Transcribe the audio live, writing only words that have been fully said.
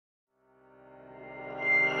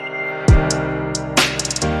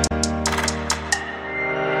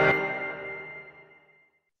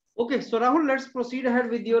Okay, so Rahul, let's proceed ahead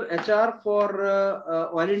with your HR for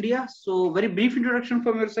Oil India. So very brief introduction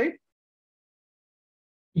from your side.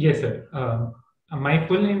 Yes, sir. My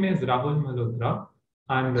full name is Rahul Malhotra,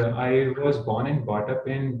 and I was born and brought up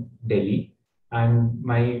in Delhi. And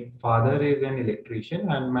my father is an electrician,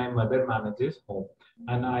 and my mother manages home.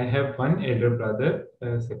 And I have one elder brother,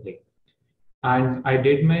 sibling. And I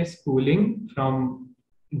did my schooling from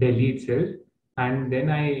Delhi itself, and then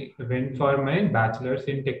I went for my bachelor's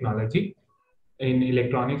in technology in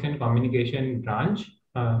electronics and communication branch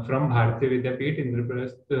from Bharatiya Vidyapeeth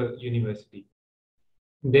Indraprasth University.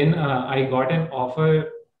 Then I got an offer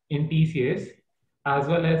in TCS as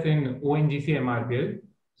well as in ONGC MRPL.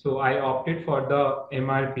 So I opted for the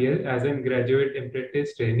MRPL as a graduate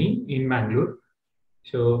apprentice trainee in Mangalore.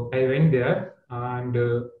 So I went there and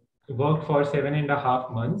worked for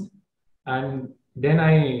 7.5 months. And then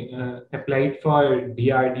I applied for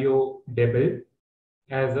DRDO DEBEL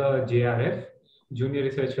as a JRF, Junior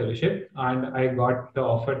Research Fellowship, and I got the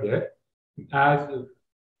offer there. As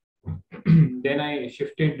then I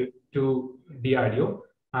shifted to DRDO,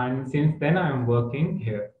 and since then I am working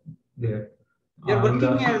there. You're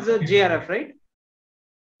working as a JRF, right?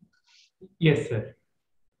 Yes, sir.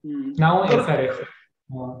 Now SRF.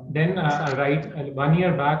 Then right 1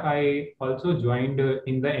 year back, I also joined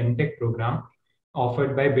in the M.Tech program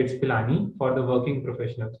offered by BITS Pilani for the working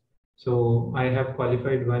professionals. So I have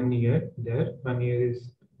qualified 1 year there. 1 year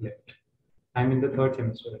is left. I'm in the 3rd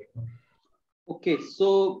semester right now. Okay,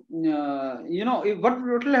 so what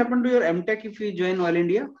will happen to your M.Tech if you join Oil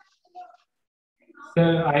India?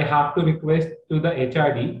 Sir, I have to request to the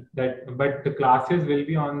HRD that, but the classes will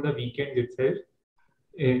be on the weekend itself,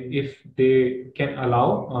 if they can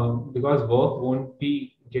allow, because work won't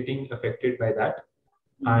be getting affected by that,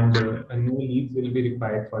 and no leaves will be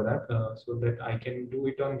required for that, so that I can do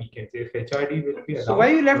it on weekends. If HRD will be allowed. So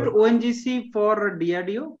why you left ONGC for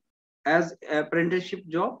DRDO as apprenticeship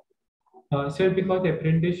job? Sir, because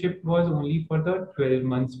apprenticeship was only for the 12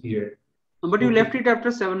 months period. But you left it after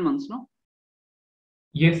 7 months, no?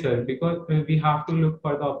 Yes, sir, because we have to look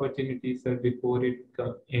for the opportunities, sir, before it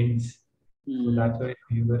ends. So that's why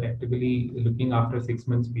we were actively looking after 6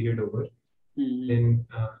 months period over. Then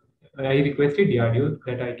I requested DRDO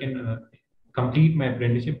that I can complete my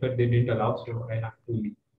apprenticeship, but they didn't allow, so I have to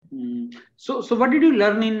leave. So what did you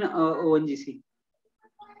learn in ONGC?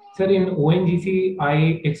 Sir, in ONGC,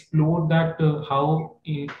 I explored that how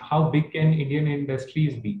big can Indian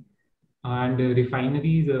industries be, and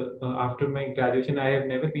refineries. After my graduation, I have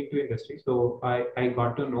never been to industry, so I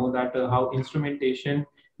got to know that how instrumentation,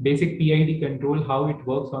 basic PID control, how it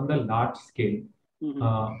works on the large scale,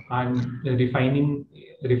 and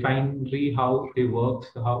refinery, how they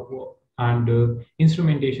works, and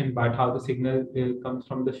instrumentation part, how the signal comes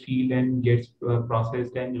from the field and gets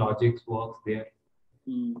processed, and logics works there.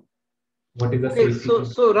 What is the safety?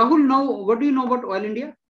 So Rahul, now what do you know about Oil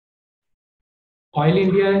India? Oil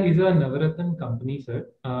India is a Navaratna company, sir,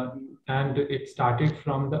 and it started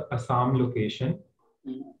from the Assam location,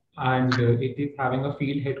 and it is having a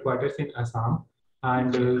field headquarters in Assam.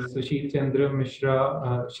 And Sushil Chandra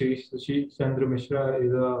Mishra, Sushil Chandra Mishra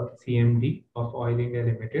is a CMD of Oil India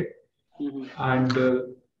Limited, and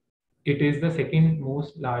it is the 2nd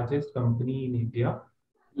most largest company in India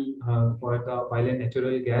for the oil and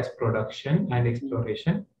natural gas production and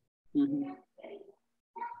exploration.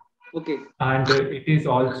 Okay. And it is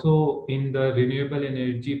also in the renewable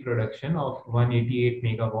energy production of 188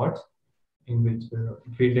 megawatts, in which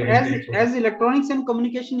field energy. As electronics and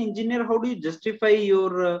communication engineer, how do you justify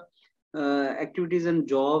your activities and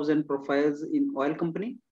jobs and profiles in oil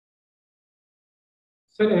company?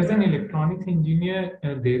 Sir, as an electronics engineer,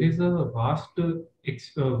 there is a vast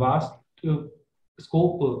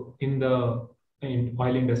scope in the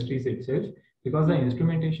oil industries itself, because the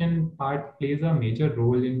instrumentation part plays a major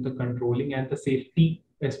role in the controlling and the safety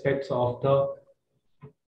aspects of the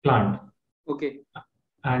plant. Okay.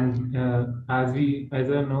 And as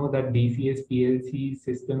I know that DCS PLC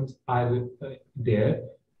systems are there,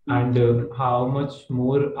 and how much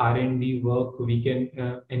more R&D work we can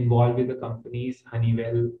involve with the companies,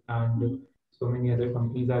 Honeywell and so many other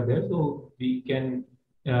companies are there, so we can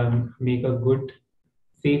make a good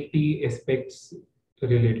safety aspects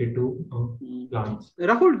related to plants.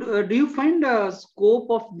 Rahul, do you find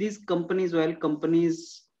scope of these companies, oil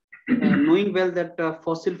companies, knowing well that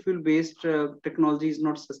fossil fuel based technology is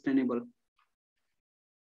not sustainable?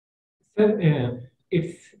 Sir,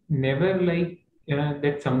 it's never like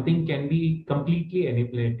that something can be completely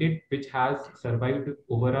eliminated, which has survived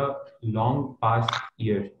over a long past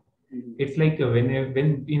year. It's like when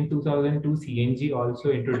in 2002 CNG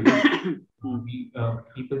also introduced,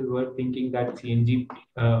 people were thinking that CNG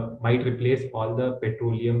might replace all the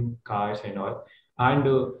petroleum cars and all. And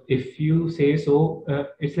if you say so,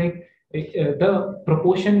 it's like the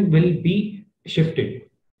proportion will be shifted.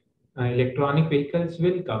 Electronic vehicles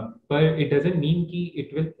will come, but it doesn't mean ki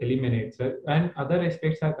it will eliminate, sir. And other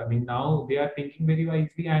aspects are coming now. They are thinking very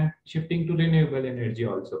wisely and shifting to renewable energy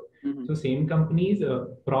also. So same companies,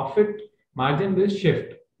 profit margin will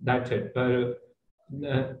shift. That's it. But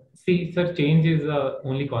see, sir, change is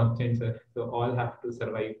only constant, sir. So all have to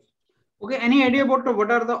survive. Okay. Any idea about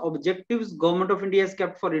what are the objectives Government of India has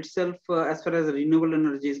kept for itself as far as renewable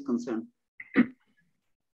energy is concerned?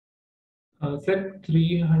 Sir,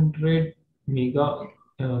 300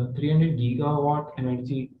 gigawatt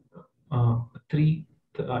energy. I'm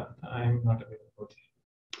not aware about it.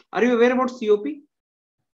 Are you aware about COP?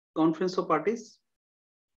 Conference of Parties?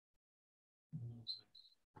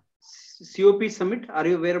 COP summit. Are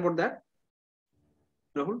you aware about that,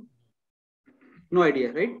 Rahul? No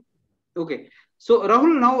idea, right? Okay. So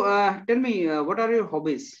Rahul, now tell me, what are your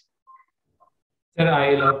hobbies? Sir,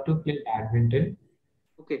 I love to play badminton.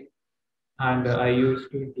 Okay. And I used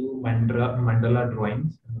to do mandala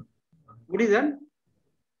drawings. What is that?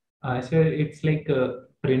 Sir, it's like a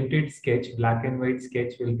printed sketch, black and white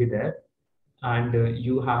sketch will be there. And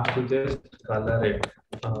you have to just color it.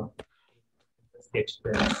 Sketch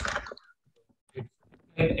there. It's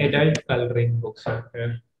an adult coloring book, sir.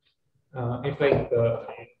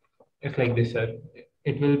 It's like this, sir.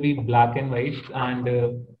 It will be black and white, and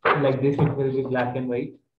like this, it will be black and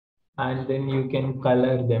white, and then you can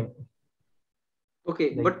color them.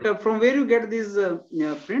 Okay, like but from where you get these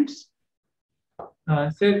prints?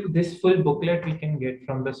 So this full booklet we can get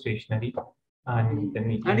from the stationery, and then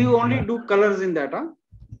we can. And you only do colors in that, huh?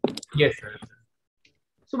 Yes, sir.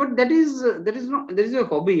 So, but that is a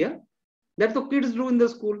hobby, yeah. That the kids do in the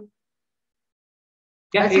school.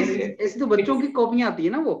 Yeah, ऐसे तो बच्चों की कॉपियां आती है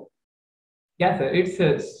ना वो. Yeah, sir. It's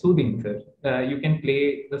soothing, sir. You can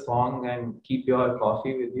play the song and keep your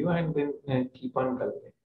coffee with you, and then keep on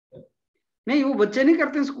coloring. नहीं, वो बच्चे नहीं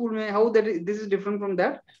करते स्कूल में. How this is different from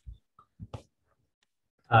that?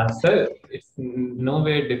 Sir, it's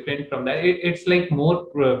nowhere different from that. It's like more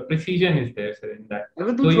precision is there, sir, in that.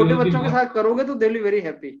 अगर तुम छोटे बच्चों के साथ करोगे तो they'll be very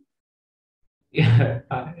happy. Yeah,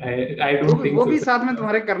 I don't think वो भी साथ में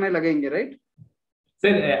तुम्हारे करने लगेंगे, right?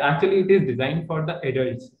 Sir, actually, it is designed for the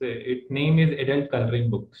adults. Its name is Adult Coloring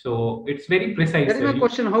Book, so it's very precise. That is my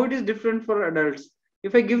question. How it is different for adults?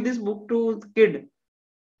 If I give this book to kid,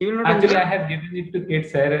 he will not. Actually, I have given it to kid,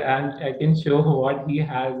 sir, and I can show what he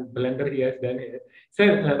has blunder he has done here.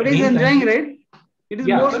 Sir, but he's enjoying, right? It is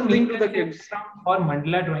more soothing to the kids. For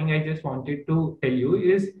mandala drawing, I just wanted to tell you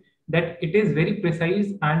is that it is very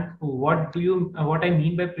precise, and what I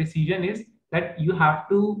mean by precision is that you have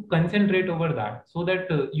to concentrate over that so that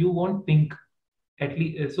you won't think, at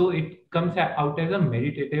least. So it comes out as a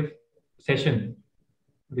meditative session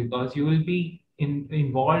because you will be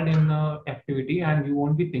involved in the activity and you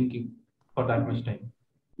won't be thinking for that much time.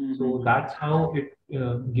 So that's how it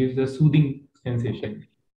gives a soothing sensation.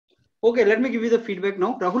 Okay, let me give you the feedback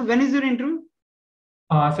now. Rahul, when is your interview?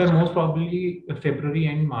 Sir, most probably February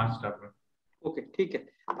and March. Okay, ठीक है.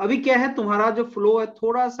 अभी क्या है, तुम्हारा जो flow है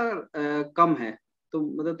थोड़ा सा कम है, तो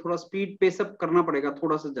मतलब थोड़ा स्पीड पे सब करना पड़ेगा,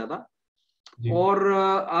 थोड़ा सा ज्यादा. और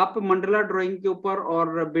आप मंडला ड्राइंग के ऊपर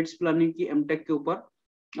और बिट्स प्लानिंग की एमटेक के ऊपर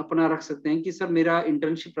अपना रख सकते हैं कि सर मेरा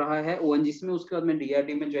इंटर्नशिप रहा है ओएनजीसी में, उसके बाद मैं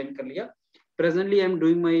डीआरडीओ में ज्वाइन कर लिया. Presently I am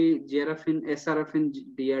doing my JRF in SRF in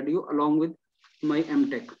DRDO along with my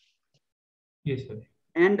MTech. Yes sir.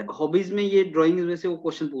 And hobbies में ये ड्राइंग में से वो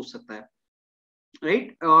क्वेश्चन पूछ सकता है,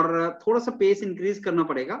 राइट? और थोड़ा सा पेस इंक्रीज करना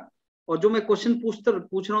पड़ेगा. और जो मैं क्वेश्चन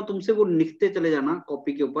पूछ रहा हूँ तुमसे, वो लिखते चले जाना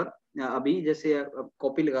कॉपी के ऊपर. अभी जैसे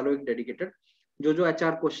कॉपी लगा लो एक डेडिकेटेड, जो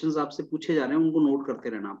एचआर क्वेश्चंस आपसे पूछे जा रहे हैं उनको नोट करते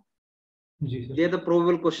रहना आप. जी sir. They are the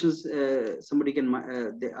probable questions somebody can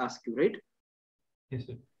they ask you, right? Yes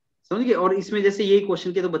sir. समझ गए? और इसमें जैसे यही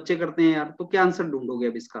क्वेश्चन के तो बच्चे करते हैं यार, तो क्या आंसर ढूंढोगे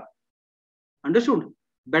अब इसका? अंडरस्टूड?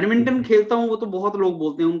 बैडमिंटन खेलता हूँ वो तो बहुत लोग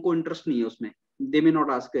बोलते हैं उनको इंटरेस्ट नहीं है उसमें, they may not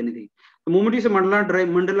ask anything. The moment you say mandala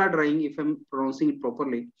drawing, if I'm pronouncing it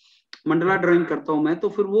properly, mandala drawing करता हूँ मैं, तो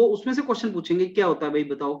फिर वो उसमें से क्वेश्चन पूछेंगे क्या होता है भाई,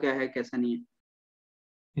 बताओ क्या है कैसा नहीं है.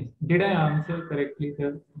 Did I answer correctly,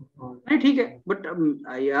 sir? नहीं, ठीक है, but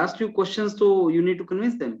I asked you questions, so you need to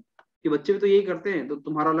convince them कि बच्चे भी तो यही करते हैं, तो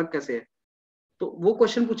तुम्हारा अलग कैसे है. तो वो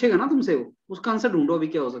क्वेश्चन पूछेगा ना तुमसे, वो उसका आंसर ढूंढो अभी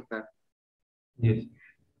क्या हो सकता है. Yes.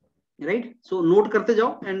 Right? So note करते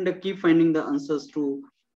जाओ and keep finding the answers to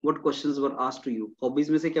what questions were asked to you. Hobbies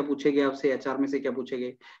में से क्या पूछे गए आपसे, HR में से क्या पूछे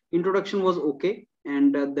गए. Introduction was okay,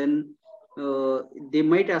 and then they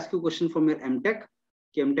might ask you question from your M.Tech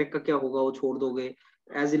कि M.Tech का क्या होगा, वो छोड़ दोगे.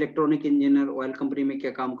 As electronic engineer oil company में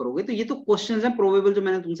क्या काम करोगे. तो ये तो questions हैं probable जो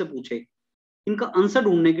मैंने तुमसे पूछे. इनका आंसर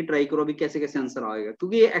ढूंढने की ट्राई करो अभी कैसे कैसे आंसर आएगा,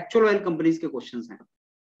 क्योंकि ये एक्चुअल ऑयल कंपनीज के क्वेश्चंस हैं.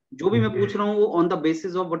 जो भी मैं पूछ रहा हूँ वो on the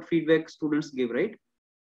basis of what feedback students give, right?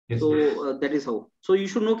 So that is how. So you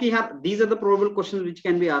should know कि हाँ, these are the probable questions which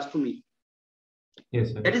can be asked to me. Yes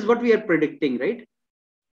sir. That is what we are predicting, right?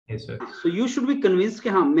 Yes sir. So you should be convinced कि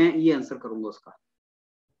हाँ मैं ये answer करूंगा उसका.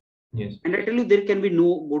 Yes. And I tell you there can be no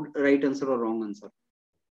good right answer or wrong answer.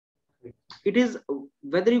 It is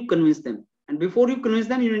whether you convince them, and before you convince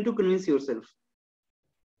them you need to convince yourself.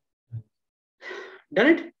 Done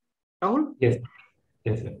it, Rahul? Yes.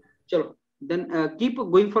 Yes sir. Chalo. Then keep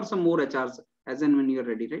going for some more HRs as and when you are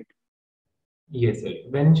ready, right? Yes sir.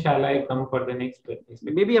 When shall I come for the next?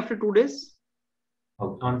 Maybe after 2 days.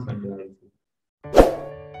 Okay, on Sunday.